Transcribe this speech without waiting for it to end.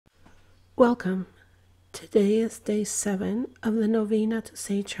Welcome. Today is day 7 of the novena to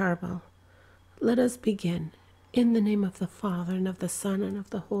Saint Charbel. Let us begin. In the name of the Father, and of the Son, and of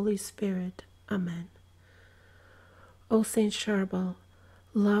the Holy Spirit. Amen. O Saint Charbel,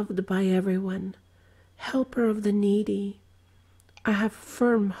 loved by everyone, helper of the needy, I have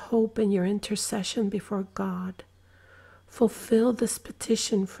firm hope in your intercession before God. Fulfill this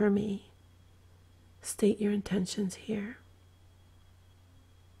petition for me. State your intentions here.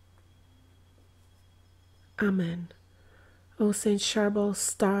 Amen. O Saint Charbel,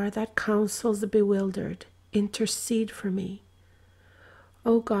 star that counsels the bewildered, intercede for me.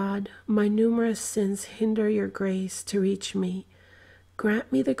 O God, my numerous sins hinder your grace to reach me.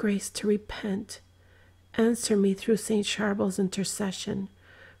 Grant me the grace to repent. Answer me through Saint Charbel's intercession.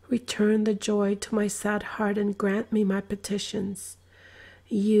 Return the joy to my sad heart and grant me my petitions.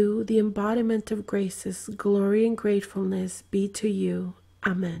 You, the embodiment of graces, glory and gratefulness be to you.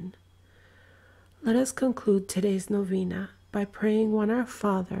 Amen. Let us conclude today's novena by praying one Our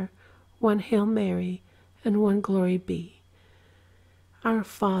Father, one Hail Mary, and one Glory Be. Our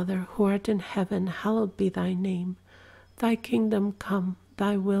Father, who art in heaven, hallowed be thy name. Thy kingdom come,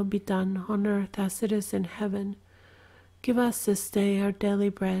 thy will be done on earth as it is in heaven. Give us this day our daily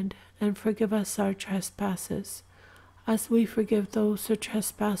bread, and forgive us our trespasses, as we forgive those who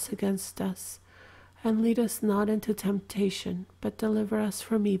trespass against us. And lead us not into temptation, but deliver us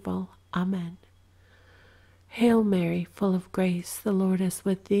from evil. Amen. Hail Mary, full of grace, the Lord is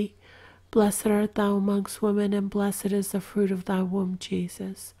with thee. Blessed art thou amongst women, and blessed is the fruit of thy womb,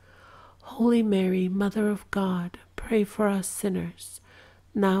 Jesus. Holy Mary, Mother of God, pray for us sinners,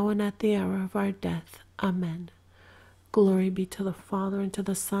 now and at the hour of our death. Amen. Glory be to the Father, and to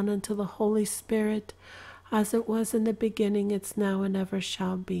the Son, and to the Holy Spirit, as it was in the beginning, it's now, and ever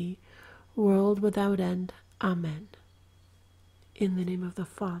shall be, world without end. Amen. In the name of the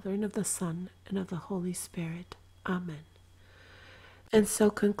Father, and of the Son, and of the Holy Spirit. Amen. And so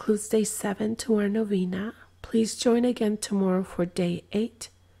concludes day 7 to our novena. Please join again tomorrow for day 8.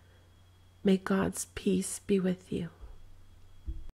 May God's peace be with you.